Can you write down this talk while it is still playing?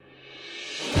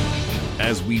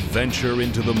as we venture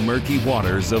into the murky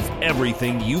waters of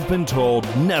everything you've been told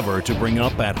never to bring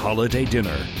up at holiday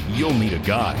dinner. You'll meet a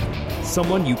guy,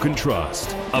 someone you can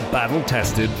trust, a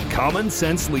battle-tested,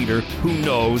 common-sense leader who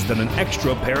knows that an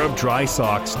extra pair of dry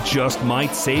socks just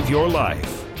might save your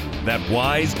life. That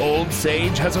wise old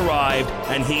sage has arrived,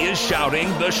 and he is shouting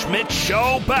the Schmidt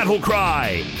Show battle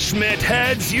cry. Schmidt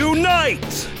heads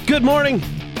unite! Good morning.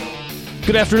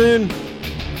 Good afternoon.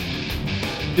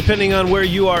 Depending on where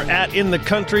you are at in the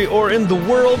country or in the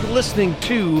world listening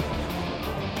to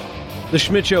the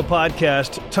Schmidt Show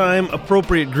podcast,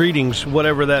 time-appropriate greetings,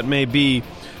 whatever that may be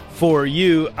for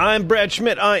you. I'm Brad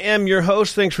Schmidt. I am your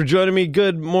host. Thanks for joining me.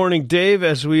 Good morning, Dave,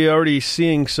 as we are already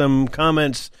seeing some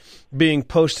comments being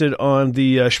posted on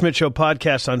the Schmidt Show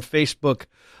podcast on Facebook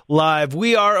Live.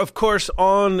 We are, of course,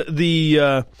 on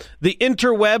the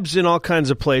interwebs in all kinds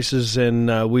of places,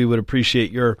 and we would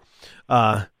appreciate your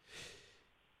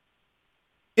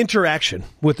interaction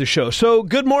with the show. So,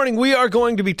 good morning. We are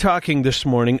going to be talking this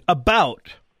morning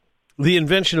about the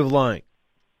invention of lying.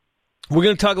 We're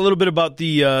going to talk a little bit about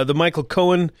the Michael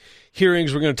Cohen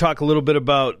hearings. We're going to talk a little bit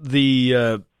about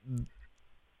the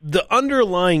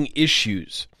underlying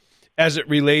issues as it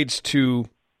relates to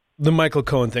the Michael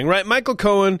Cohen thing, right? Michael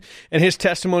Cohen and his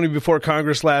testimony before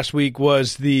Congress last week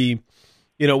was the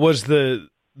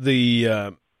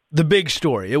big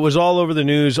story. It was all over the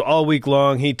news all week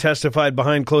long. He testified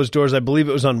behind closed doors. I believe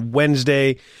it was on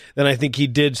Wednesday. Then I think he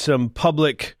did some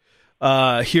public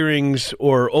hearings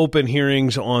or open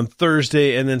hearings on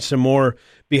Thursday, and then some more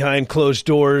behind closed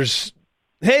doors.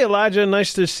 Hey, Elijah,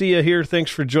 nice to see you here.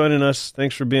 Thanks for joining us.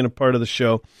 Thanks for being a part of the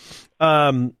show.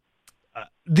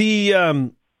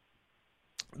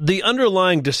 The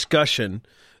underlying discussion,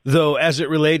 though, as it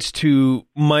relates to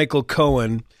Michael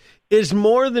Cohen, is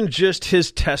more than just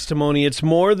his testimony. It's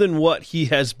more than what he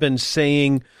has been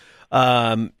saying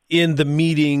in the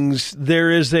meetings.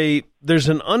 There's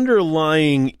an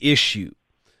underlying issue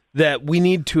that we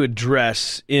need to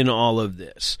address in all of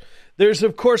this. There's,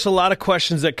 of course, a lot of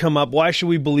questions that come up. Why should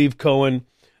we believe Cohen?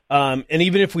 And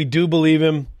even if we do believe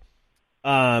him,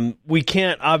 we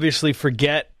can't obviously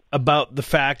forget about the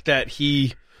fact that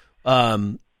he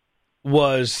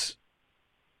was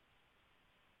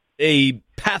a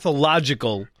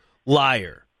pathological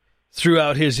liar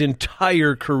throughout his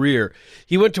entire career.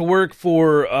 He went to work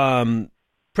for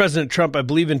President Trump, I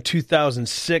believe in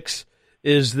 2006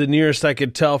 is the nearest I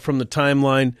could tell from the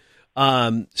timeline.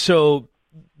 So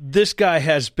this guy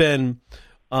has been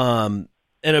an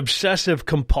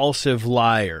obsessive-compulsive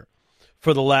liar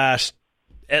for the last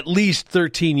at least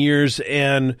 13 years,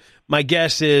 and my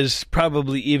guess is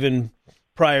probably even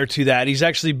prior to that. He's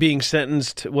actually being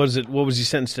sentenced. What was he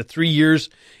sentenced to? 3 years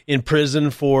in prison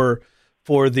for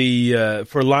lying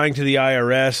to the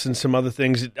IRS and some other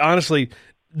things. Honestly,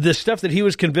 the stuff that he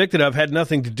was convicted of had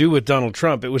nothing to do with Donald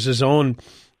Trump. It was his own,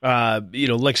 like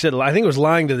I said, I think it was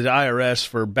lying to the IRS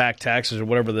for back taxes or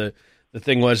whatever the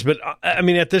thing was. But I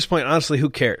mean, at this point, honestly, who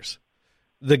cares?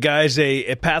 The guy's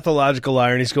a pathological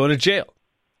liar, and he's going to jail.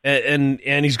 And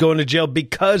he's going to jail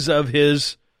because of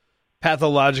his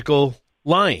pathological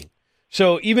lying.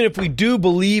 So even if we do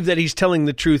believe that he's telling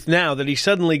the truth now, that he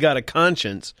suddenly got a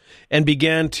conscience and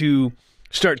began to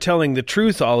start telling the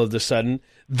truth all of a sudden,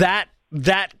 that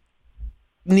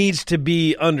needs to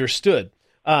be understood.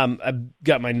 I've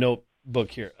got my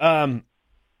notebook here.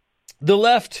 The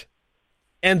left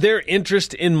and their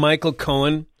interest in Michael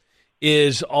Cohen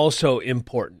is also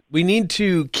important. We need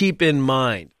to keep in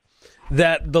mind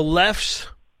that the left's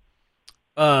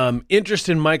interest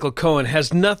in Michael Cohen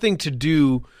has nothing to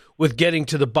do with getting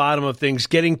to the bottom of things,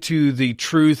 getting to the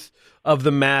truth of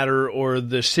the matter or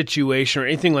the situation or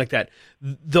anything like that.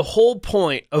 The whole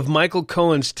point of Michael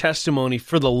Cohen's testimony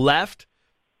for the left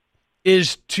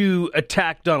is to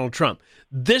attack Donald Trump.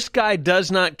 This guy does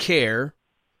not care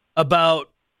about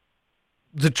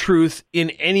the truth in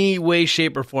any way,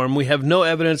 shape, or form. We have no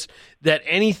evidence that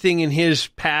anything in his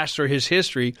past or his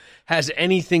history has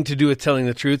anything to do with telling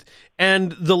the truth.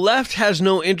 And the left has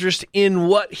no interest in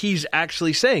what he's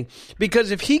actually saying.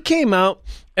 Because if he came out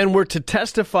and were to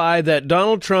testify that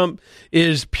Donald Trump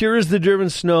is pure as the driven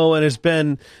snow and has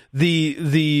been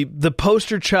the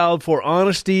poster child for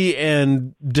honesty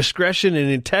and discretion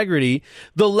and integrity,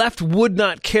 the left would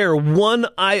not care one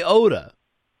iota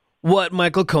what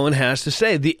Michael Cohen has to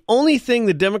say. The only thing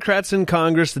the Democrats in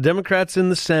Congress, the Democrats in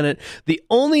the Senate, the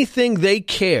only thing they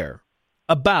care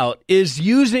about is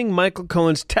using Michael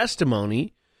Cohen's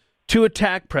testimony to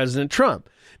attack President Trump.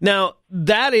 Now,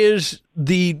 that is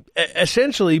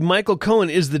essentially Michael Cohen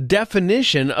is the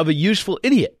definition of a useful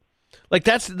idiot. Like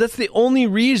that's the only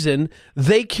reason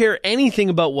they care anything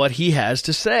about what he has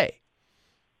to say.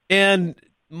 And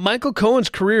Michael Cohen's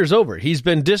career is over. He's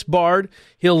been disbarred.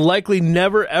 He'll likely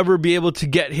never, ever be able to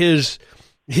get his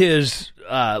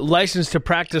license to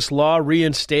practice law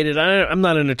reinstated. I'm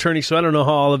not an attorney, so I don't know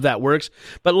how all of that works,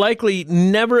 but likely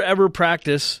never, ever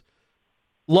practice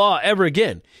law ever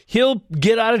again. He'll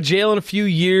get out of jail in a few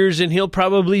years, and he'll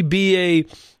probably be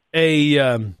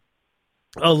a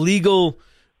legal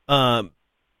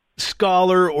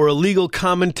scholar or a legal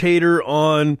commentator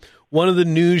on one of the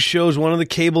news shows, one of the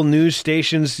cable news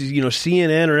stations,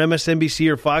 CNN or MSNBC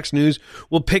or Fox News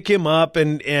will pick him up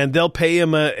and they'll pay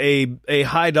him a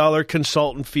high dollar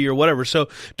consultant fee or whatever. So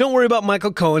don't worry about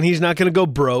Michael Cohen. He's not going to go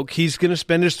broke. He's going to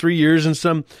spend his 3 years in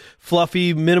some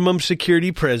fluffy minimum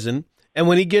security prison. And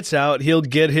when he gets out, he'll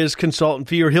get his consultant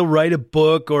fee, or he'll write a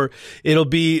book, or it'll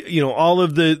be, all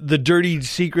of the dirty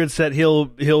secrets that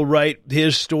he'll write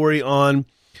his story on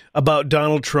about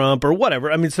Donald Trump or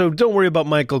whatever. I mean, so don't worry about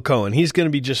Michael Cohen. He's going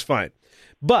to be just fine.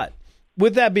 But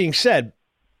with that being said,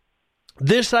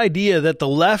 this idea that the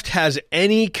left has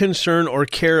any concern or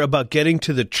care about getting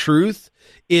to the truth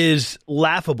is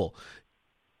laughable.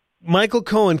 Michael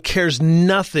Cohen cares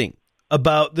nothing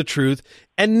about the truth,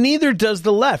 and neither does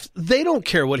the left. They don't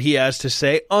care what he has to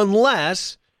say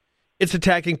unless it's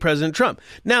attacking President Trump.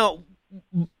 Now,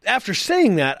 after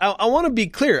saying that, I want to be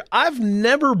clear. I've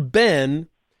never been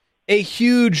a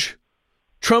huge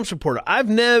Trump supporter. I've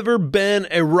never been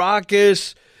a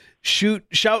raucous,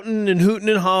 shouting and hooting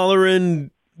and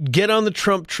hollering, get on the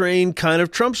Trump train kind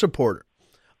of Trump supporter.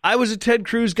 I was a Ted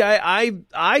Cruz guy.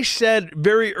 I said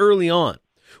very early on,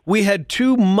 we had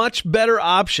two much better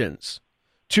options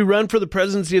to run for the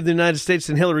presidency of the United States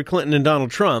than Hillary Clinton and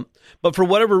Donald Trump. But for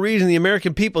whatever reason, the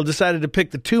American people decided to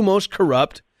pick the two most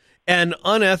corrupt and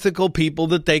unethical people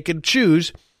that they could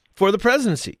choose for the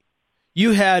presidency.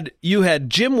 You had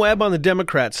Jim Webb on the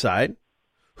Democrat side,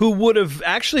 who would have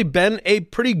actually been a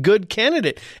pretty good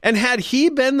candidate. And had he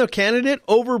been the candidate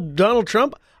over Donald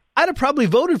Trump, I'd have probably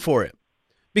voted for him,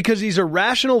 because he's a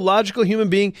rational, logical human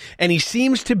being, and he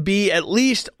seems to be, at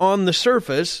least on the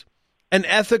surface, an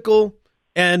ethical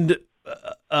and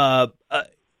a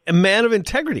man of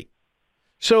integrity.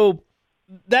 So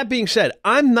that being said,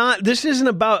 this isn't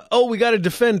about, we got to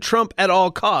defend Trump at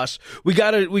all costs. We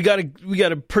got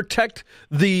to protect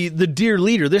the dear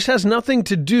leader. This has nothing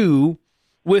to do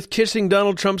with kissing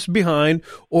Donald Trump's behind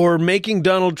or making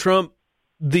Donald Trump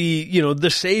the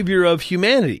savior of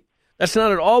humanity. That's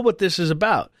not at all what this is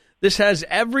about. This has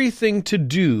everything to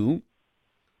do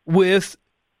with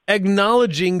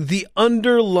acknowledging the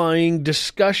underlying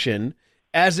discussion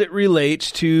as it relates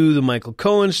to the Michael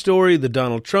Cohen story, the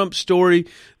Donald Trump story,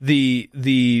 the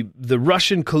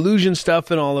Russian collusion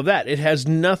stuff, and all of that. It has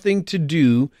nothing to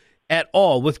do at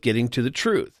all with getting to the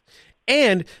truth.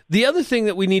 And the other thing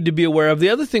that we need to be aware of, the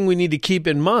other thing we need to keep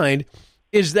in mind,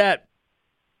 is that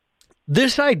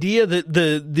this idea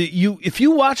that if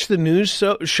you watch the news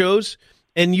shows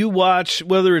and you watch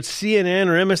whether it's CNN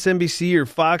or MSNBC or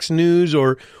Fox News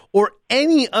or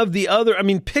any of the other,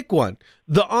 pick one,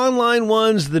 the online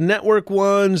ones, the network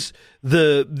ones,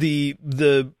 the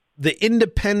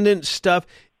independent stuff.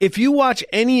 If you watch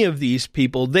any of these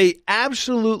people, they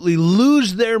absolutely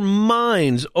lose their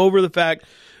minds over the fact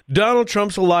Donald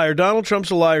Trump's a liar, Donald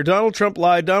Trump's a liar, Donald Trump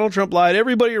lied,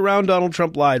 everybody around Donald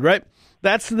Trump lied, right?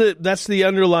 That's the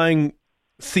underlying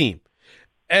theme.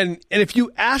 And if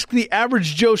you ask the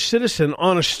average Joe citizen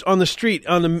on the street,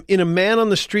 in a man on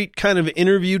the street kind of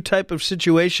interview type of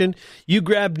situation, you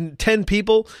grab 10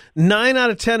 people, 9 out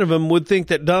of 10 of them would think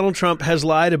that Donald Trump has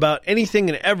lied about anything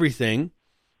and everything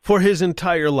for his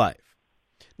entire life.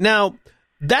 Now,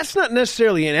 that's not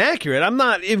necessarily inaccurate. I'm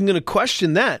not even going to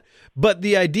question that. But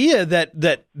the idea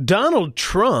that Donald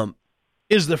Trump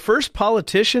is the first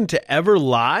politician to ever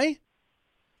lie,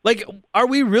 are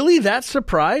we really that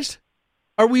surprised?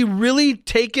 Are we really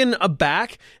taken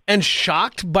aback and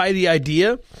shocked by the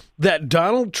idea that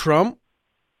Donald Trump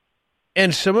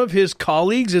and some of his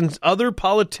colleagues and other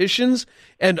politicians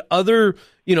and other,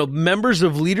 members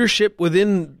of leadership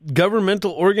within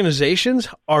governmental organizations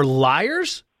are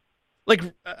liars?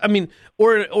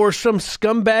 Or some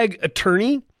scumbag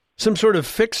attorney, some sort of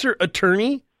fixer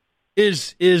attorney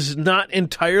is not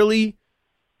entirely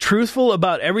truthful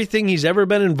about everything he's ever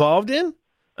been involved in?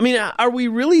 Are we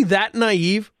really that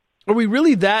naive? Are we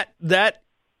really that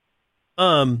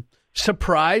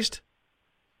surprised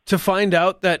to find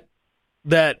out that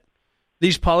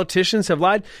these politicians have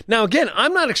lied? Now, again,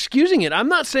 I'm not excusing it. I'm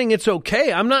not saying it's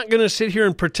okay. I'm not going to sit here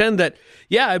and pretend that,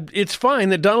 it's fine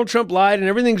that Donald Trump lied and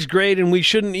everything's great and we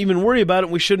shouldn't even worry about it.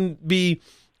 We shouldn't be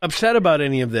upset about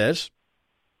any of this.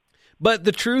 But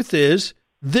the truth is,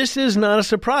 this is not a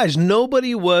surprise.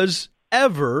 Nobody was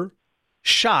ever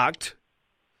shocked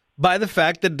by the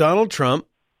fact that Donald Trump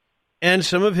and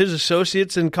some of his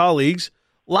associates and colleagues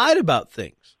lied about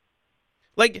things.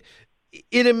 Like,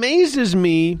 it amazes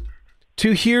me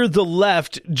to hear the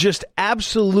left just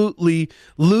absolutely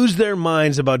lose their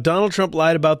minds about Donald Trump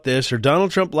lied about this, or Donald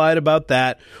Trump lied about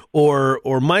that, or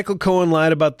Michael Cohen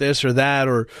lied about this or that,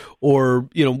 or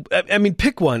you know, I mean,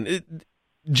 pick one.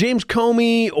 James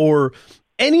Comey or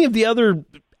any of the other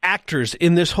actors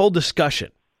in this whole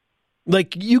discussion.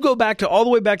 Like, you go back to all the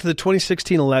way back to the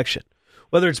 2016 election,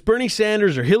 whether it's Bernie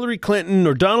Sanders or Hillary Clinton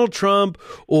or Donald Trump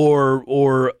or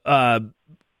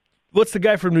what's the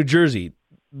guy from New Jersey?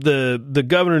 The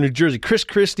governor of New Jersey, Chris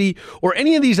Christie, or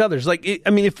any of these others. Like,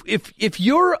 if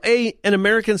you're an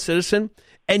American citizen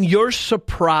and you're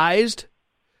surprised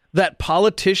that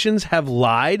politicians have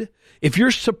lied, if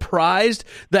you're surprised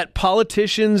that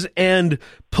politicians and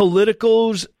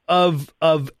politicals of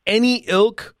any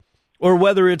ilk, or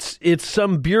whether it's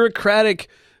some bureaucratic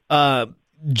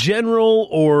general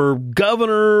or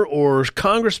governor or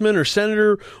congressman or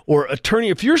senator or attorney,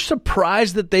 if you're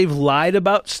surprised that they've lied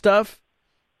about stuff,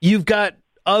 you've got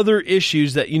other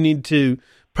issues that you need to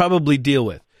probably deal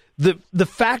with. The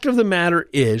fact of the matter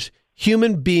is,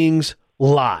 human beings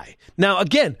lie. Now,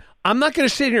 again, I'm not going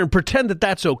to sit here and pretend that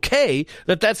that's okay,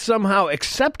 that that's somehow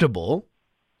acceptable.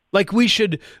 Like, we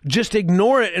should just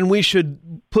ignore it and we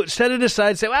should set it aside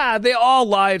and say, they all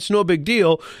lie, it's no big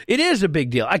deal. It is a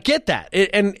big deal. I get that.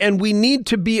 And we need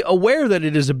to be aware that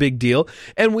it is a big deal,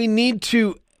 and we need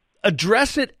to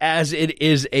address it as it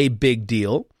is a big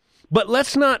deal. But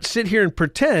let's not sit here and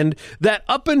pretend that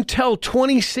up until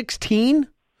 2016,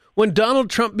 when Donald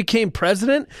Trump became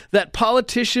president, that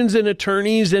politicians and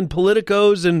attorneys and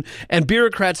politicos and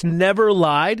bureaucrats never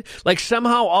lied. Like,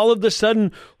 somehow all of a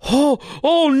sudden,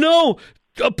 oh no,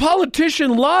 a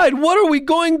politician lied. What are we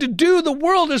going to do? The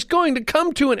world is going to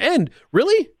come to an end.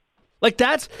 Really?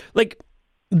 That's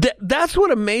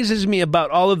what amazes me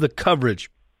about all of the coverage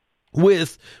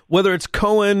with whether it's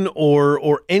Cohen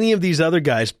or any of these other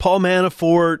guys, Paul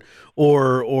Manafort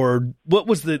or what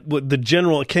was the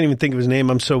general? I can't even think of his name.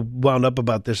 I'm so wound up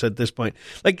about this at this point.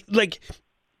 Like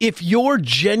if you're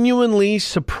genuinely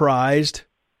surprised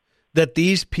that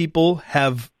these people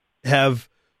have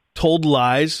told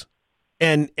lies,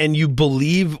 and you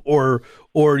believe or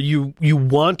you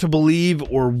want to believe,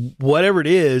 or whatever it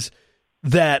is,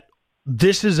 that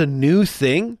this is a new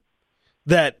thing,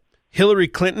 that Hillary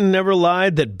Clinton never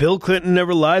lied, that Bill Clinton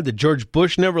never lied, that George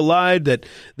Bush never lied, that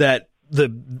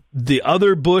the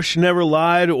other Bush never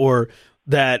lied, or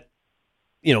that,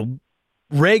 you know,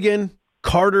 Reagan,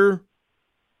 Carter,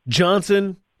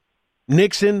 Johnson,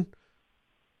 Nixon,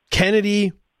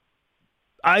 Kennedy,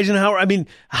 Eisenhower. I mean,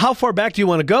 how far back do you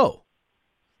want to go?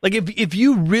 Like, if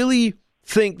you really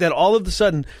think that all of a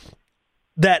sudden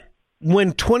that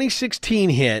when 2016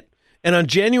 hit and on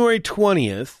January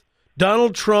 20th,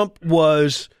 Donald Trump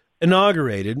was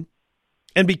inaugurated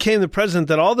and became the president,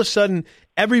 that all of a sudden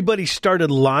everybody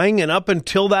started lying, and up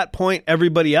until that point,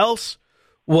 everybody else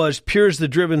was pure as the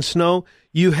driven snow.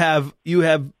 You can't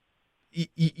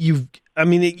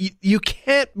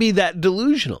be that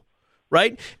delusional,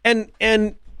 right? And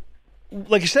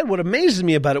like I said, what amazes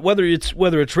me about it, whether it's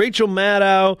Rachel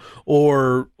Maddow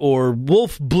or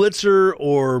Wolf Blitzer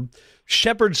or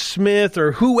Shepard Smith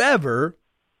or whoever,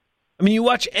 I mean, you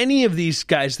watch any of these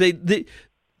guys,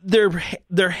 their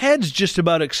heads just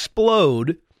about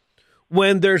explode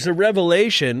when there's a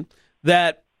revelation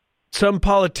that some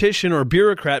politician or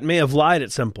bureaucrat may have lied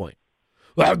at some point.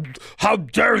 How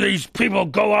dare these people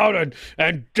go out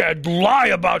and lie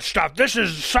about stuff? This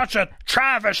is such a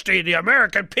travesty. The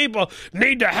American people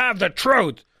need to have the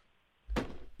truth.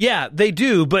 Yeah, they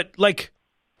do, but like,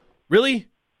 really?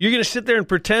 You're going to sit there and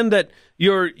pretend that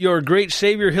your great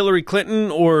savior Hillary Clinton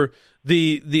or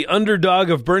the underdog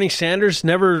of Bernie Sanders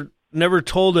never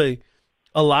told a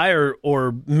lie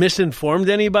or misinformed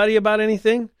anybody about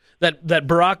anything? That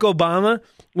Barack Obama,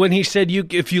 when he said,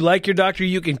 if you like your doctor,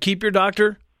 you can keep your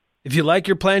doctor. If you like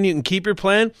your plan, you can keep your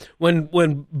plan. When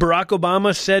Barack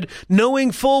Obama said,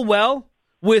 knowing full well,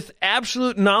 with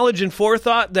absolute knowledge and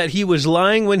forethought, that he was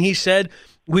lying when he said,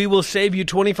 we will save you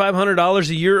 $2,500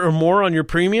 a year or more on your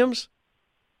premiums.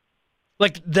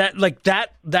 That's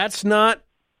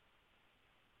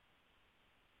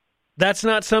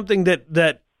not something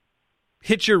that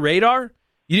hit your radar.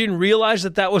 You didn't realize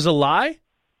that was a lie.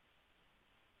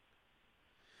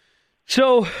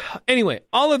 So anyway,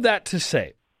 all of that to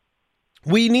say,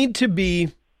 we need to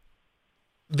be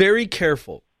very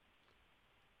careful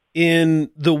in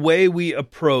the way we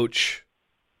approach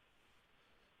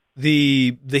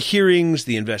the hearings,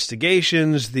 the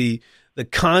investigations, the the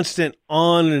constant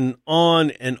on and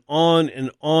on and on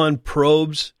and on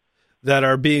probes that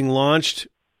are being launched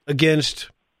against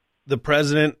the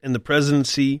president and the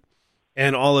presidency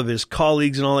and all of his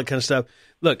colleagues and all that kind of stuff.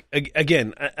 Look,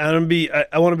 again, I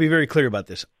want to be very clear about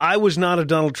this. I was not a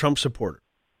Donald Trump supporter.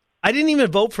 I didn't even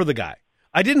vote for the guy.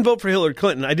 I didn't vote for Hillary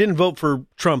Clinton. I didn't vote for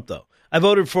Trump, though. I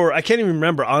voted for, I can't even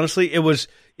remember, honestly. It was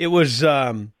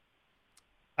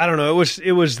I don't know.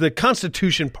 It was the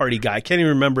Constitution Party guy. I can't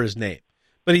even remember his name.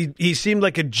 But he seemed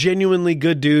like a genuinely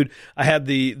good dude. I had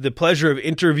the pleasure of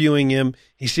interviewing him.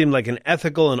 He seemed like an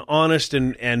ethical and honest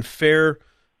and fair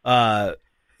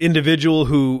individual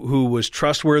who was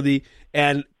trustworthy.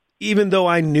 And even though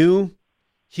I knew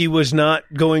he was not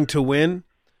going to win,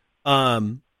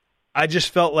 I just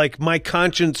felt like my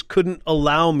conscience couldn't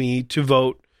allow me to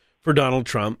vote for Donald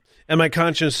Trump. And my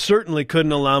conscience certainly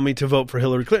couldn't allow me to vote for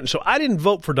Hillary Clinton. So I didn't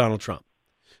vote for Donald Trump.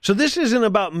 So this isn't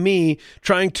about me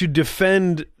trying to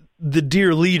defend the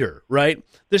dear leader, right?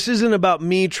 This isn't about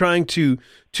me trying to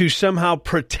somehow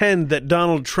pretend that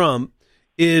Donald Trump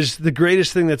is the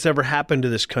greatest thing that's ever happened to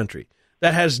this country.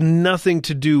 That has nothing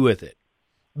to do with it.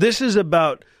 This is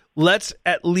about, let's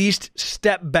at least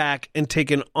step back and take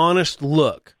an honest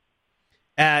look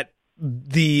at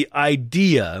the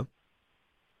idea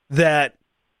that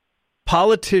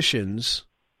politicians,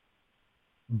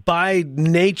 by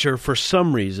nature, for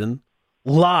some reason,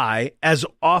 lie as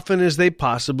often as they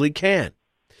possibly can.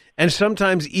 And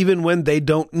sometimes even when they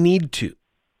don't need to.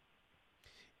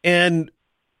 And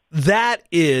that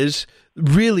is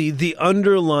really the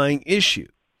underlying issue.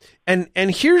 And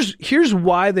here's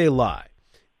why they lie.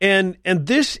 And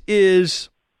this is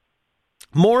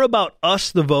more about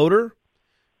us, the voter,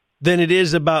 than it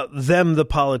is about them, the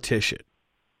politician.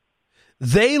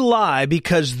 They lie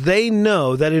because they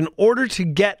know that in order to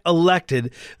get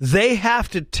elected, they have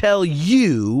to tell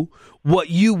you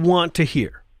what you want to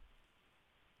hear.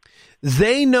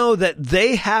 They know that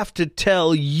they have to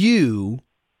tell you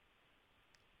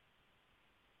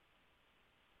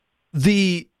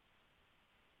the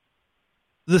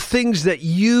things that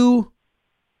you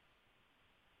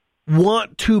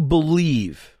want to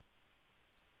believe.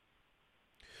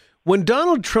 When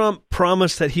Donald Trump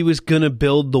promised that he was going to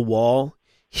build the wall,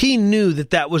 he knew that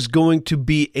that was going to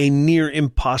be a near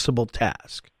impossible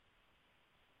task.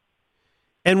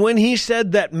 And when he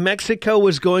said that Mexico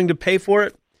was going to pay for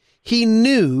it, he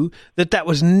knew that that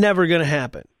was never going to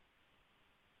happen.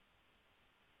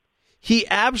 He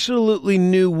absolutely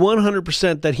knew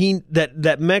 100%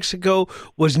 that Mexico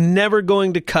was never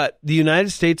going to cut the United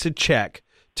States a check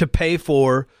to pay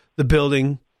for the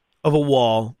building of a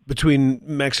wall between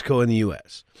Mexico and the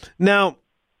U.S. Now,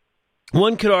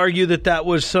 one could argue that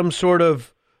was some sort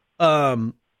of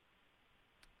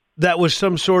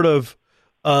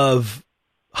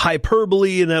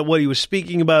hyperbole, and that what he was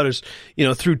speaking about is,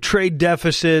 through trade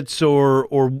deficits or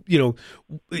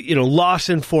loss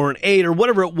in foreign aid or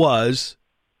whatever it was,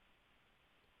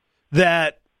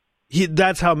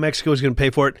 that's how Mexico is going to pay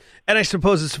for it. And I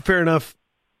suppose it's a fair enough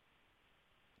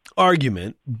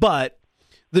argument, but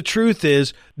the truth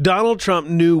is Donald Trump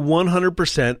knew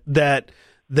 100%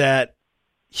 that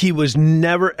he was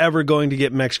never, ever going to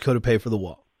get Mexico to pay for the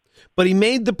wall. But he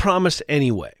made the promise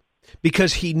anyway,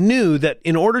 because he knew that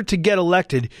in order to get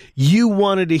elected, you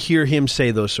wanted to hear him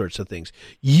say those sorts of things.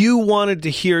 You wanted to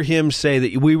hear him say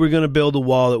that we were going to build a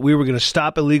wall, that we were going to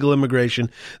stop illegal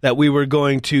immigration, that we were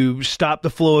going to stop the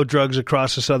flow of drugs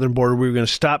across the southern border, we were going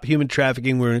to stop human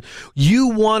trafficking. You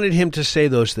wanted him to say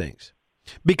those things.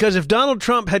 Because if Donald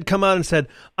Trump had come out and said,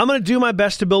 I'm going to do my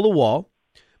best to build a wall,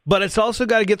 but it's also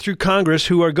got to get through Congress,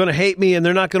 who are going to hate me and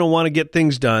they're not going to want to get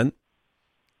things done,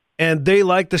 and they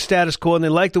like the status quo and they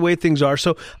like the way things are,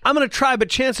 so I'm going to try, but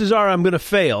chances are I'm going to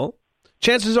fail.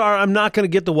 Chances are I'm not going to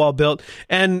get the wall built,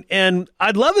 and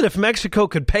I'd love it if Mexico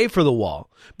could pay for the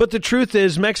wall. But the truth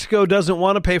is Mexico doesn't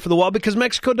want to pay for the wall because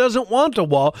Mexico doesn't want a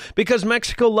wall, because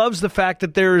Mexico loves the fact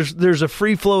that there's a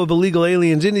free flow of illegal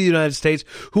aliens into the United States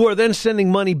who are then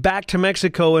sending money back to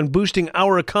Mexico and boosting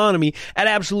our economy at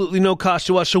absolutely no cost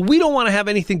to us. So we don't want to have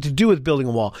anything to do with building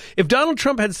a wall. If Donald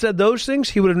Trump had said those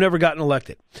things, he would have never gotten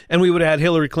elected, and we would have had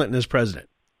Hillary Clinton as president.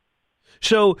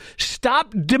 So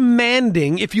stop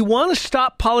demanding. If you want to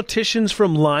stop politicians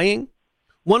from lying,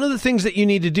 one of the things that you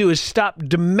need to do is stop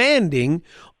demanding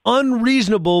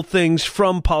unreasonable things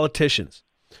from politicians.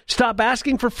 Stop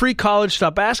asking for free college.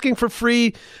 Stop asking for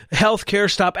free health care.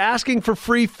 Stop asking for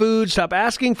free food. Stop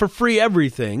asking for free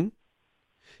everything.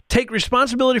 Take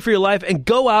responsibility for your life and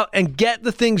go out and get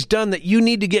the things done that you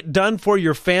need to get done for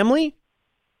your family.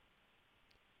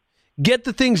 Get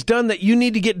the things done that you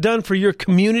need to get done for your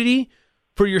community,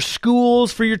 for your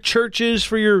schools, for your churches,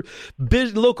 for your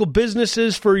local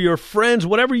businesses, for your friends,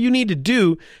 whatever you need to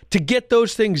do to get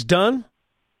those things done,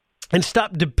 and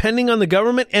stop depending on the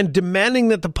government and demanding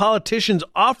that the politicians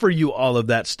offer you all of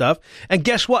that stuff. And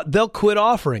guess what? They'll quit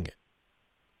offering it.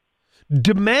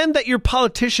 Demand that your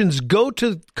politicians go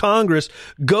to Congress,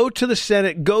 go to the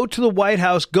Senate, go to the White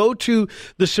House, go to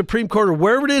the Supreme Court, or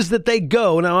wherever it is that they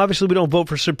go. Now, obviously, we don't vote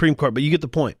for Supreme Court, but you get the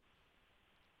point.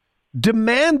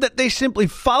 Demand that they simply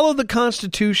follow the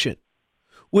Constitution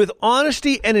with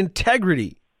honesty and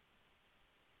integrity.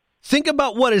 Think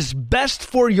about what is best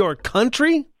for your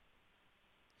country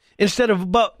instead of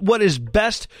about what is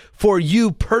best for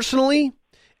you personally,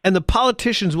 and the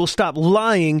politicians will stop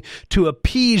lying to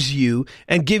appease you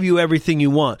and give you everything you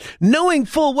want, knowing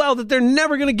full well that they're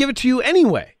never going to give it to you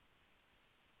anyway.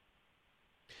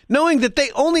 Knowing that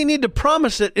they only need to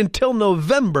promise it until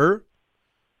November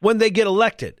when they get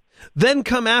elected. Then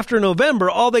come after November,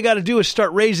 all they got to do is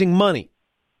start raising money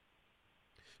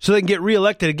so they can get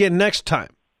reelected again next time.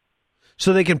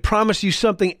 So they can promise you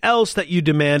something else that you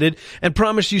demanded and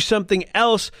promise you something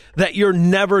else that you're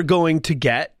never going to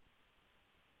get,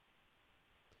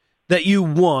 that you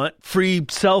want, free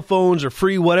cell phones or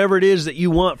free whatever it is that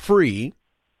you want free,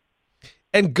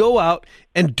 and go out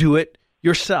and do it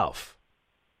yourself.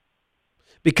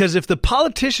 Because if the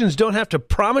politicians don't have to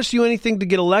promise you anything to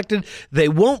get elected, they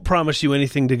won't promise you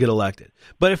anything to get elected.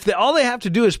 But if all they have to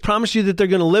do is promise you that they're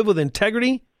going to live with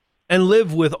integrity and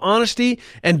live with honesty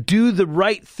and do the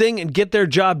right thing and get their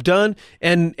job done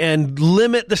and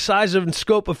limit the size and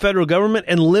scope of federal government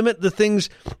and limit the things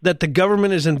that the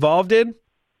government is involved in,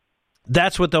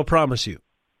 that's what they'll promise you.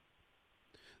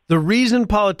 The reason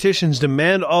politicians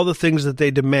demand all the things that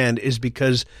they demand is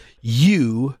because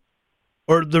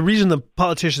the reason the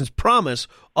politicians promise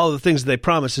all the things that they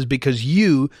promise is because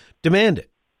you demand it.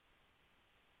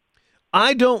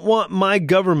 I don't want my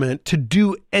government to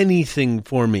do anything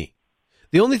for me.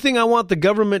 The only thing I want the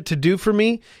government to do for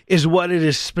me is what it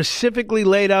is specifically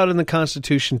laid out in the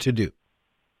Constitution to do.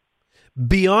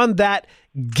 Beyond that,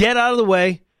 get out of the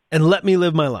way and let me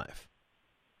live my life.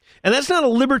 And that's not a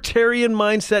libertarian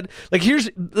mindset.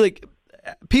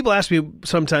 People ask me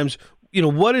sometimes,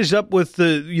 what is up with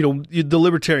the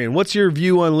libertarian? What's your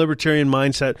view on libertarian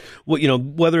mindset?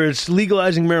 Whether it's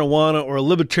legalizing marijuana or a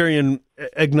libertarian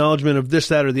acknowledgement of this,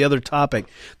 that, or the other topic.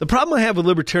 The problem I have with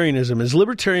libertarianism is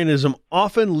libertarianism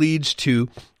often leads to,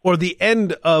 or the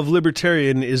end of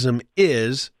libertarianism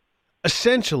is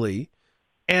essentially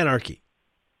anarchy.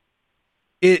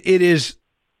 It is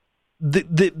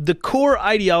the core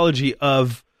ideology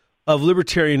of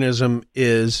libertarianism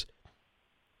is,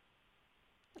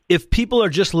 if people are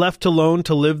just left alone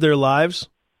to live their lives,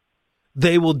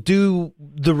 they will do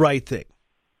the right thing.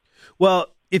 Well,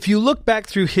 if you look back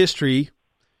through history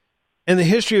and the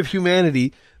history of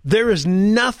humanity, there is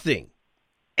nothing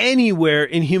anywhere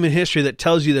in human history that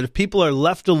tells you that if people are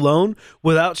left alone,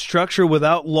 without structure,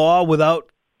 without law, without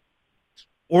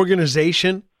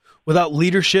organization, without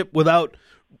leadership, without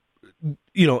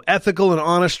ethical and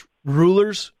honest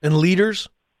rulers and leaders,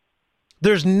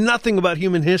 there's nothing about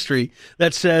human history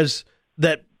that says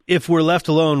that if we're left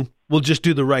alone, we'll just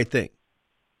do the right thing.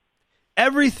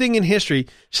 Everything in history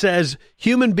says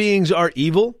human beings are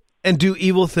evil and do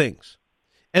evil things,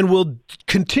 and will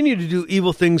continue to do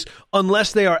evil things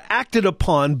unless they are acted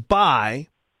upon by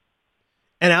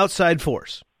an outside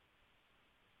force.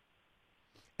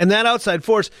 And that outside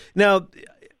force, now,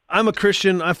 I'm a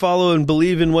Christian. I follow and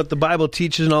believe in what the Bible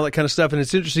teaches and all that kind of stuff. And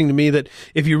it's interesting to me that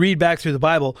if you read back through the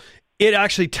Bible, it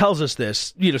actually tells us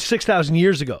this. 6,000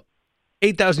 years ago,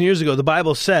 8,000 years ago, the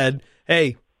Bible said,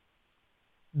 hey,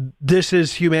 this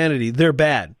is humanity. They're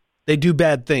bad. They do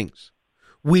bad things.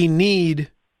 We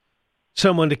need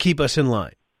someone to keep us in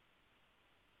line.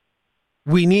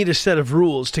 We need a set of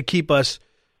rules to keep us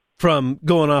from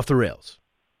going off the rails.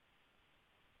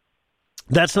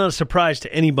 That's not a surprise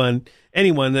to anyone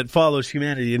that follows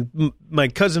humanity. And my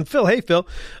cousin Phil, hey Phil,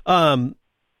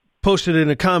 posted in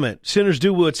a comment, sinners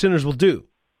do what sinners will do.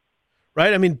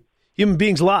 Right? I mean, human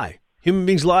beings lie. Human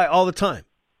beings lie all the time.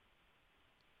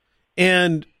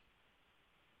 And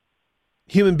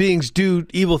human beings do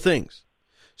evil things.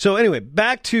 So anyway,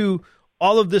 back to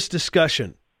all of this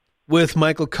discussion with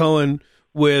Michael Cohen,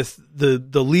 with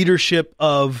the leadership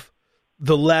of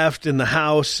the left in the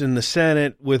House and the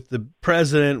Senate, with the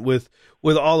president, with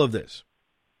all of this.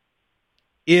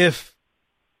 If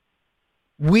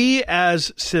we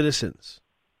as citizens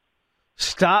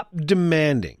stop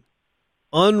demanding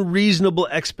unreasonable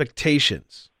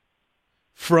expectations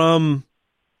from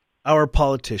our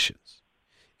politicians,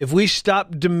 if we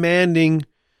stop demanding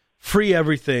free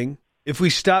everything, if we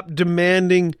stop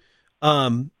demanding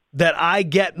that I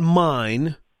get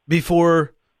mine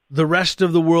before the rest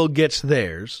of the world gets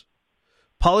theirs,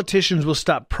 politicians will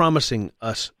stop promising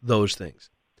us those things.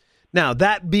 Now,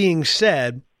 that being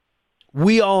said,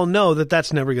 we all know that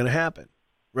that's never going to happen,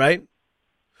 right?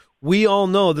 We all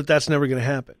know that that's never going to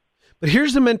happen. But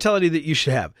here's the mentality that you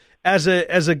should have. As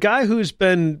a guy who's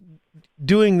been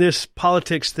doing this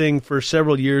politics thing for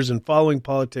several years and following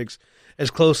politics as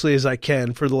closely as I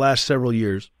can for the last several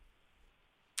years,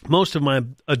 most of my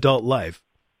adult life,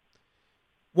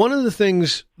 one of the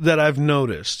things that I've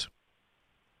noticed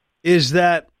is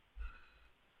that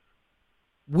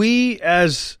we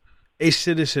as a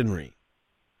citizenry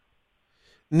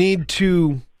need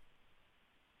to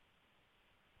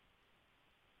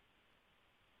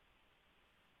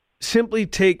simply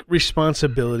take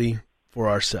responsibility for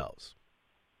ourselves.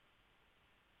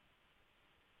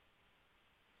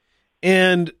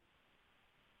 And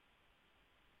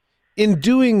in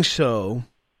doing so,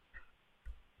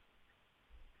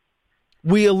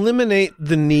 we eliminate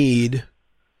the need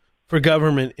for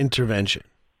government intervention.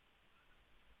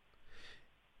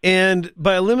 And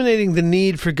by eliminating the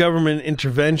need for government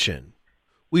intervention,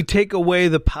 we take away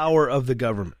the power of the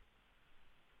government.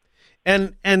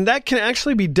 And that can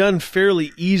actually be done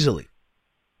fairly easily.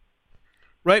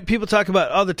 Right? People talk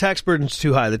about, oh, the tax burden's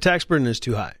too high. The tax burden is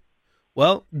too high.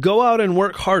 Well, go out and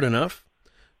work hard enough.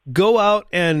 Go out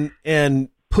and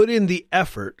put in the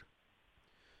effort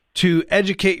to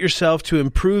educate yourself, to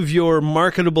improve your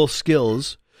marketable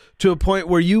skills to a point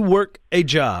where you work a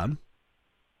job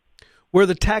where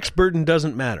the tax burden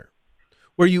doesn't matter,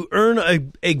 where you earn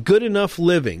a good enough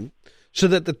living so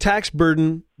that the tax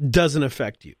burden doesn't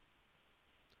affect you.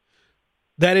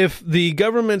 That if the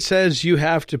government says you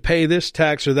have to pay this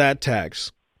tax or that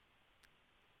tax,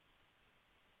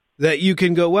 that you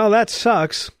can go, well, that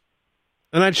sucks,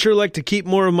 and I'd sure like to keep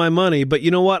more of my money, but you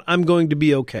know what? I'm going to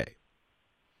be okay.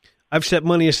 I've set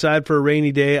money aside for a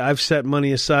rainy day. I've set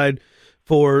money aside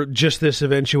for just this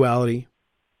eventuality.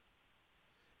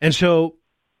 And so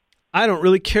I don't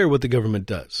really care what the government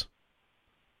does.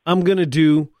 I'm going to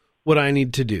do what I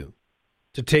need to do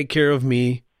to take care of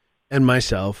me and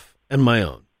myself and my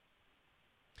own.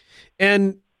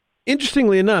 And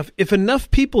interestingly enough, if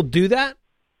enough people do that,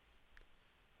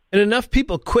 and enough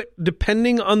people quit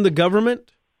depending on the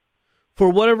government for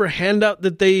whatever handout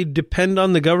that they depend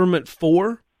on the government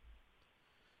for,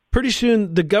 pretty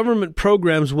soon the government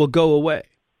programs will go away.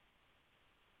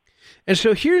 And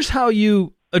so here's how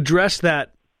you address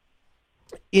that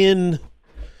in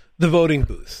the voting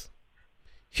booth.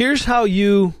 Here's how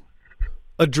you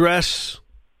address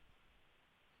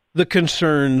the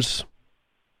concerns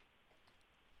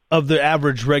of the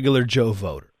average regular Joe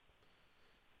voter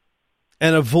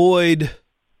and avoid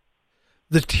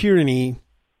the tyranny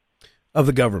of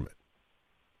the government.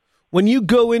 When you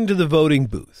go into the voting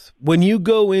booth, when you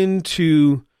go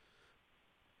into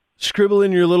scribble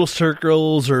in your little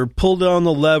circles or pull down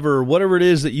the lever or whatever it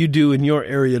is that you do in your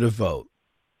area to vote.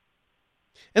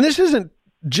 And this isn't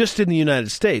just in the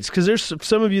United States, because there's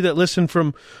some of you that listen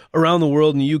from around the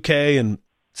world in the UK and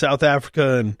South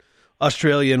Africa and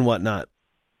Australia and whatnot.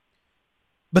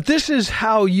 But this is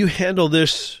how you handle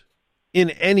this in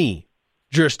any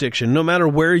jurisdiction, no matter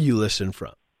where you listen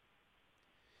from.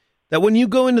 That when you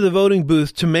go into the voting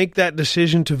booth to make that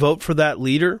decision to vote for that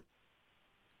leader,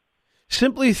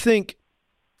 simply think,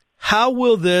 how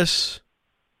will this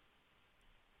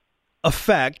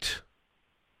affect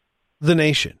the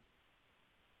nation?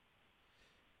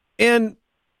 And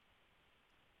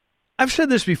I've said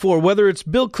this before, whether it's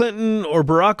Bill Clinton or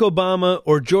Barack Obama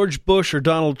or George Bush or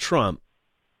Donald Trump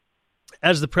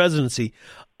as the presidency,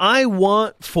 I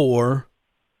want for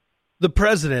the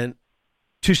president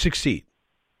to succeed.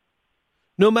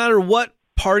 No matter what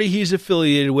party he's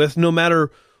affiliated with, no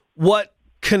matter what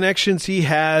connections he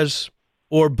has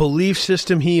or belief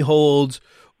system he holds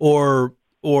or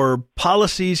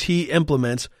policies he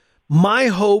implements, my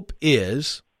hope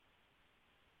is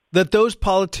that those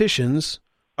politicians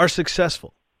are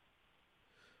successful.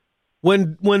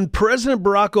 When President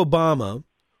Barack Obama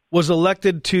was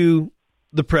elected to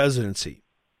the presidency,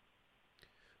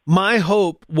 my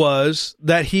hope was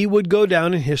that he would go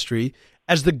down in history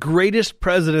as the greatest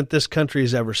president this country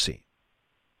has ever seen.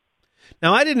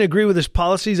 Now, I didn't agree with his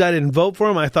policies. I didn't vote for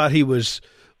him. I thought he was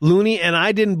loony, and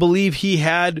I didn't believe he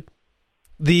had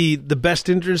the best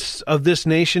interests of this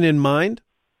nation in mind.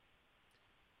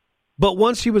 But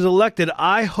once he was elected,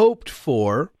 I hoped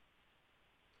for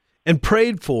and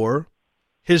prayed for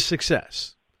his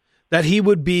success. That he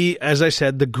would be, as I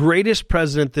said, the greatest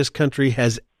president this country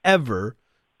has ever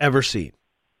seen.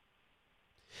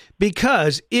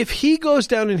 Because if he goes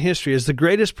down in history as the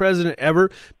greatest president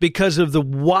ever because of the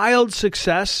wild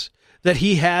success that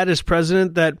he had as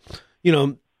president, that,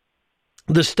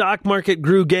 the stock market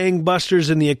grew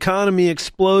gangbusters and the economy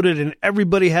exploded and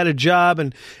everybody had a job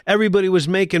and everybody was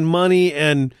making money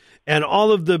and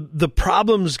all of the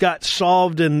problems got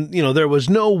solved and, there was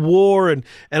no war and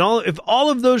if all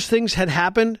of those things had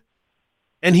happened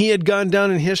and he had gone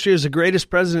down in history as the greatest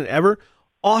president ever,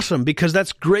 awesome, because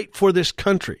that's great for this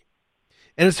country.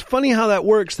 And it's funny how that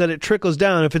works, that it trickles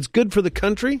down. If it's good for the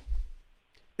country,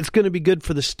 it's going to be good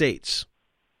for the states.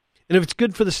 And if it's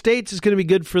good for the states, it's going to be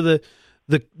good for the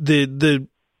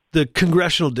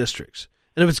congressional districts.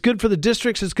 And if it's good for the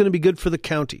districts, it's going to be good for the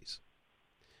counties.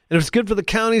 And if it's good for the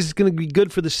counties, it's going to be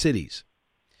good for the cities.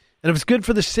 And if it's good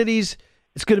for the cities,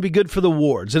 it's going to be good for the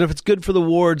wards. And if it's good for the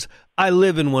wards, I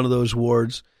live in one of those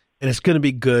wards, and it's going to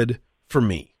be good for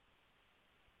me.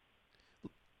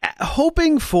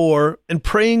 Hoping for and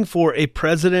praying for a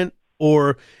president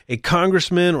or a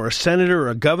congressman or a senator or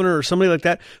a governor or somebody like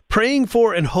that, praying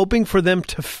for and hoping for them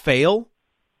to fail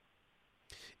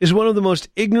is one of the most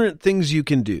ignorant things you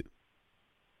can do.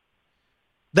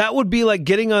 That would be like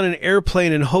getting on an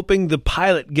airplane and hoping the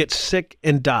pilot gets sick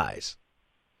and dies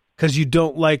because you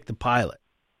don't like the pilot.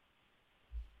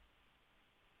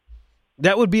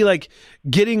 That would be like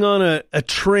getting on a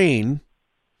train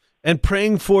and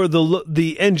praying for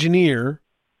the engineer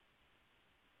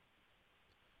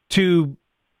to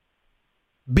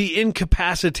be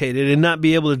incapacitated and not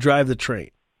be able to drive the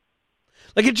train.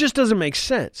 Like, it just doesn't make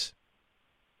sense.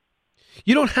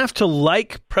 You don't have to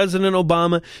like President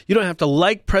Obama. You don't have to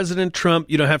like President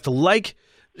Trump. You don't have to like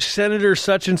Senator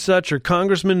such and such or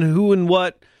Congressman who and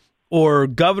what or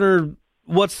Governor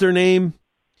what's their name.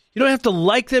 You don't have to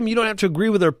like them. You don't have to agree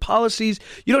with their policies.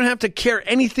 You don't have to care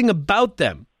anything about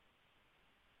them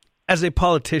as a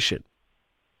politician.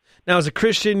 Now, as a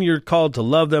Christian, you're called to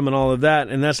love them and all of that,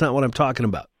 and that's not what I'm talking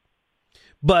about.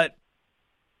 But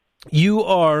you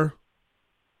are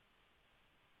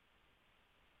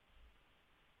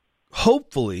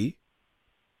hopefully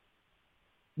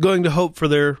going to hope for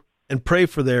their and pray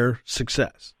for their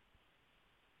success.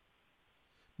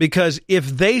 Because if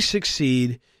they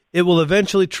succeed, it will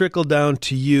eventually trickle down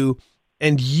to you,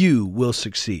 and you will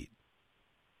succeed.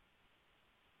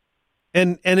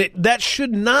 And that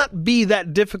should not be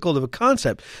that difficult of a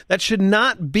concept. That should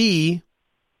not be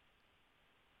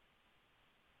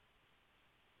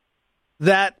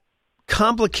that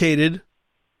complicated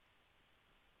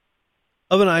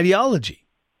of an ideology.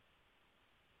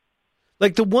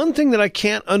 Like, the one thing that I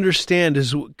can't understand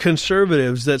is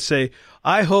conservatives that say,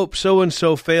 I hope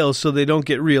so-and-so fails so they don't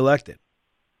get reelected.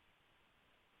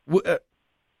 Yeah,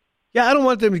 I don't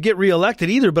want them to get reelected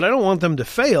either, but I don't want them to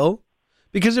fail.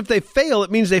 Because if they fail,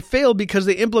 it means they failed because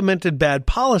they implemented bad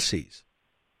policies.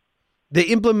 They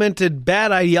implemented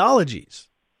bad ideologies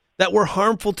that were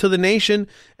harmful to the nation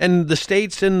and the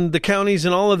states and the counties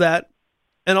and all of that,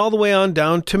 and all the way on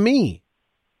down to me.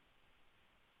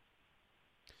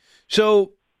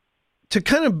 So to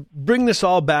kind of bring this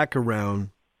all back around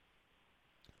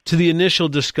to the initial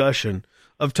discussion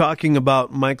of talking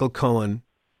about Michael Cohen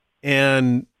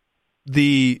and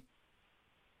the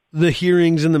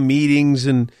hearings and the meetings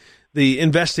and the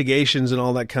investigations and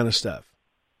all that kind of stuff.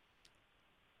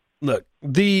 Look,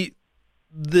 the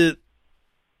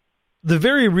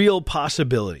very real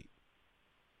possibility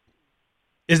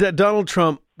is that Donald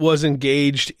Trump was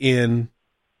engaged in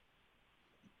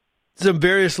some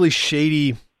variously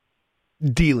shady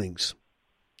dealings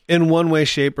in one way,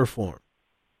 shape, or form.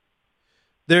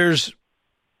 There's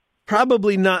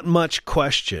probably not much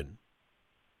question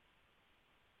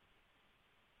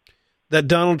that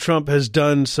Donald Trump has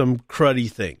done some cruddy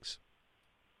things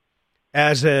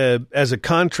as a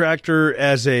contractor,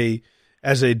 as a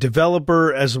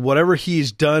developer, as whatever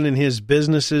he's done in his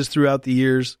businesses throughout the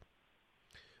years.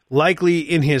 Likely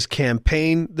in his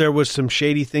campaign, there was some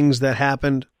shady things that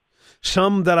happened.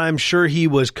 Some that I'm sure he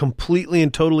was completely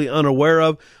and totally unaware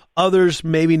of. Others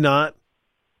maybe not.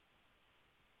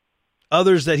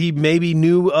 Others that he maybe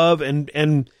knew of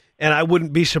and I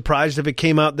wouldn't be surprised if it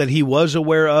came out that he was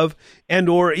aware of and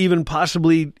or even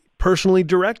possibly personally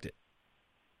directed.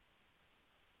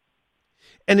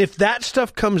 And if that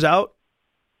stuff comes out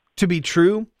to be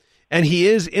true and he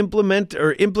is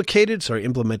implicated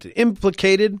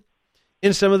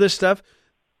in some of this stuff,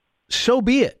 so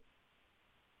be it.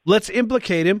 Let's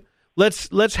implicate him.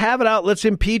 Let's have it out. Let's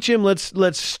impeach him.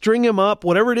 Let's string him up.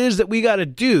 Whatever it is that we got to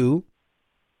do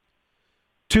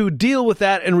to deal with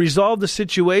that and resolve the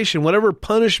situation, whatever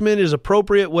punishment is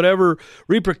appropriate, whatever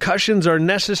repercussions are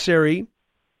necessary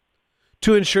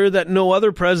to ensure that no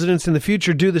other presidents in the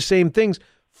future do the same things,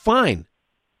 fine.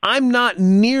 I'm not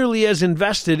nearly as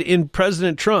invested in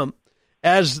President Trump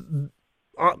as,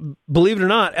 believe it or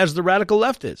not, as the radical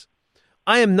left is.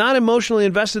 I am not emotionally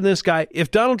invested in this guy. If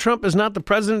Donald Trump is not the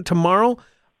president tomorrow,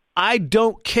 I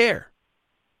don't care.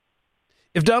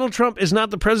 If Donald Trump is not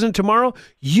the president tomorrow,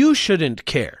 you shouldn't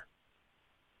care.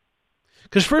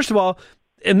 Because first of all,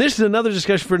 and this is another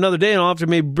discussion for another day, and I'll have to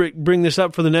maybe bring this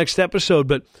up for the next episode,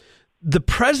 but the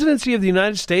presidency of the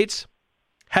United States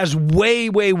has way,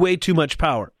 way, way too much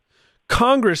power.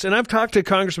 Congress, and I've talked to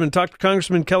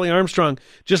Congressman Kelly Armstrong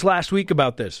just last week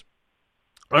about this.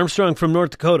 Armstrong from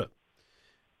North Dakota.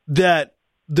 That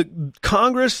the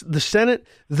Congress, the Senate,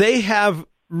 they have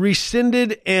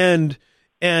rescinded and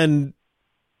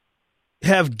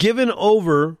have given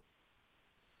over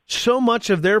so much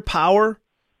of their power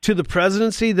to the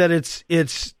presidency that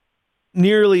it's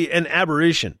nearly an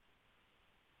aberration.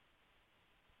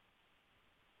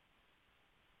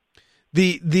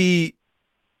 The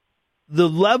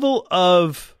level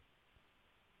of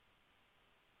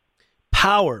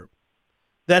power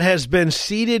that has been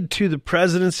ceded to the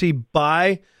presidency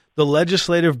by the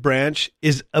legislative branch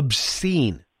is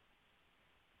obscene.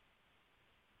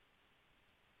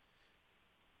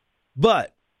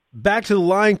 But back to the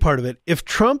lying part of it, if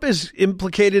Trump is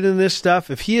implicated in this stuff,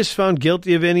 if he is found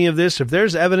guilty of any of this, if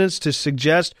there's evidence to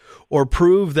suggest or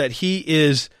prove that he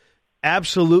is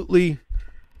absolutely...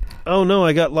 Oh no,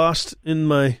 I got lost in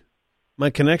my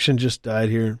connection just died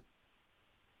here.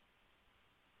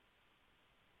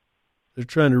 They're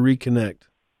trying to reconnect.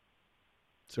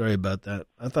 Sorry about that.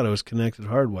 I thought I was connected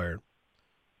hardwired.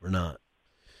 We're not.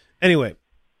 Anyway,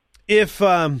 if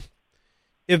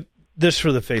this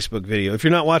for the Facebook video, if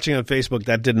you're not watching on Facebook,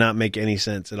 that did not make any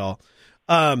sense at all.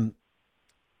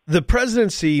 The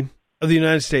presidency of the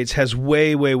United States has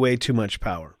way, way, way too much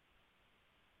power.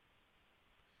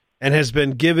 And has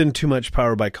been given too much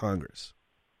power by Congress.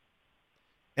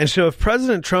 And so if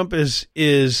President Trump is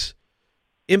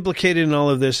implicated in all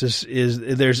of this, is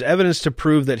there's evidence to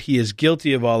prove that he is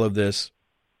guilty of all of this,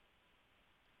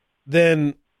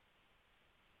 then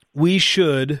we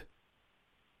should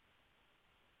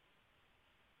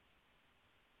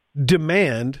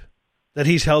demand that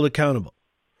he's held accountable,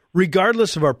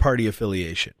 regardless of our party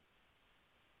affiliation.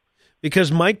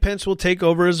 Because Mike Pence will take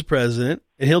over as president,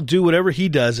 and he'll do whatever he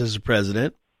does as a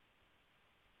president.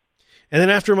 And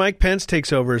then after Mike Pence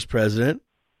takes over as president,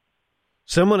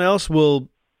 someone else will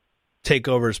take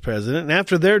over as president. And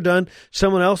after they're done,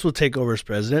 someone else will take over as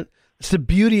president. It's the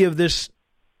beauty of this,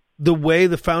 the way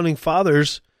the founding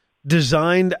fathers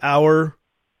designed our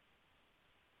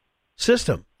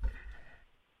system.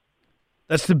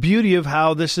 That's the beauty of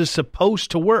how this is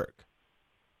supposed to work.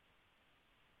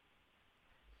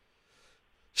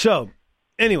 So,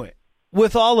 anyway,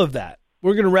 with all of that,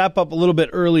 we're going to wrap up a little bit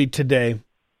early today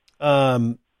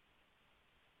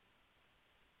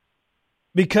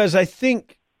because I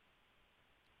think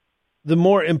the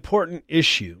more important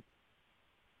issue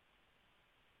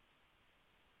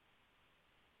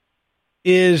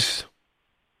is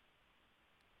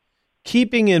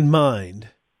keeping in mind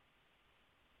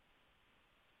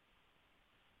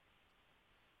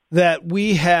that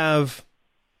we have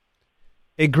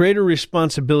a greater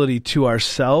responsibility to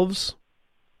ourselves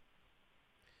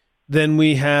than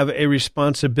we have a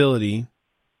responsibility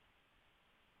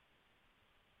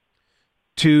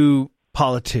to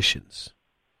politicians,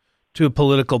 to a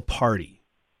political party.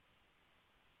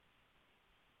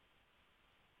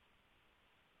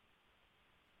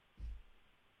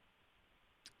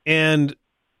 And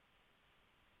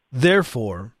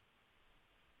therefore,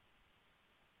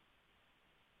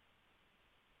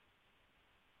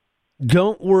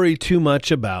 don't worry too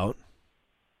much about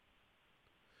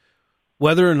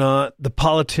whether or not the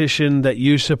politician that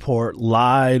you support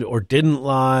lied or didn't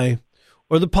lie,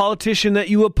 or the politician that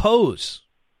you oppose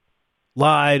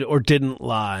lied or didn't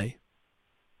lie.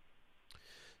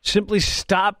 Simply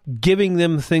stop giving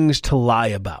them things to lie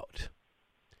about.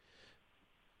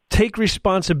 Take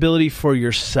responsibility for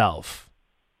yourself.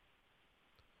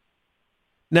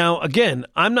 Now, again,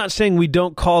 I'm not saying we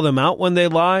don't call them out when they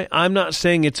lie. I'm not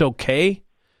saying it's okay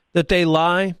that they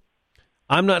lie.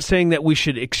 I'm not saying that we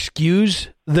should excuse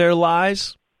their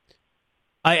lies.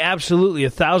 I absolutely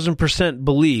 1,000%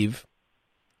 believe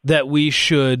that we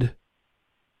should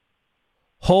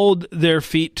hold their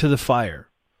feet to the fire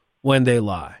when they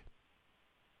lie.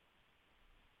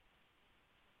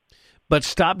 But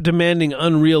stop demanding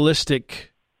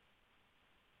unrealistic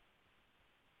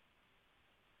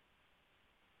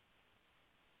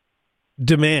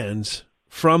demands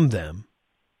from them,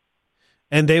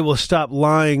 and they will stop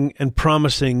lying and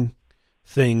promising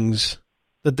things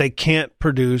that they can't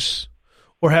produce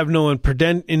or have no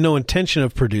intention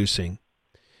of producing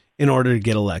in order to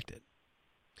get elected.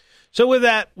 So with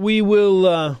that, we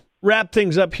will wrap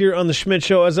things up here on the Schmidt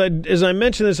Show. As I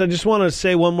mentioned this, I just want to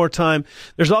say one more time,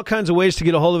 there's all kinds of ways to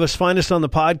get a hold of us. Find us on the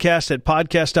podcast at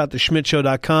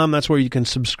podcast.theschmidtshow.com. That's where you can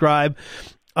subscribe.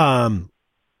 Find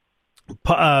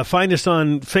us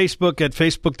on Facebook at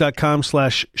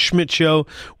facebook.com/Schmidt Show.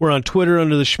 We're on Twitter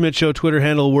under the Schmidt Show Twitter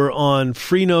handle. We're on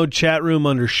Freenode chat room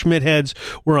under Schmidt Heads.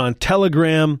 We're on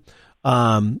Telegram.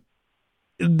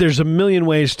 There's a million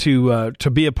ways to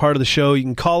be a part of the show. You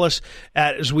can call us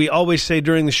at, as we always say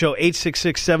during the show,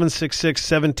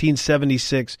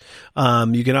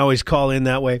 866-766-1776. You can always call in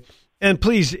that way. And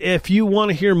please, if you want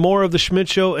to hear more of the Schmidt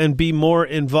Show and be more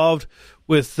involved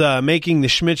with making the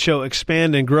Schmidt Show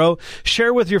expand and grow,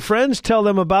 share with your friends. Tell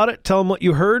them about it. Tell them what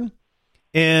you heard.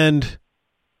 And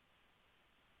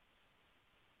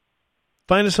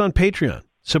find us on Patreon.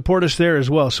 Support us there as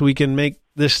well so we can make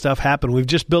this stuff happen. We've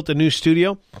just built a new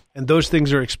studio, and those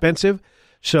things are expensive.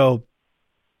 So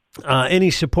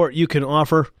any support you can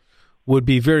offer would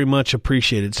be very much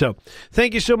appreciated. So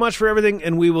thank you so much for everything,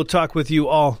 and we will talk with you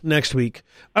all next week.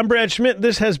 I'm Brad Schmidt.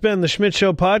 This has been the Schmidt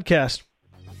Show Podcast.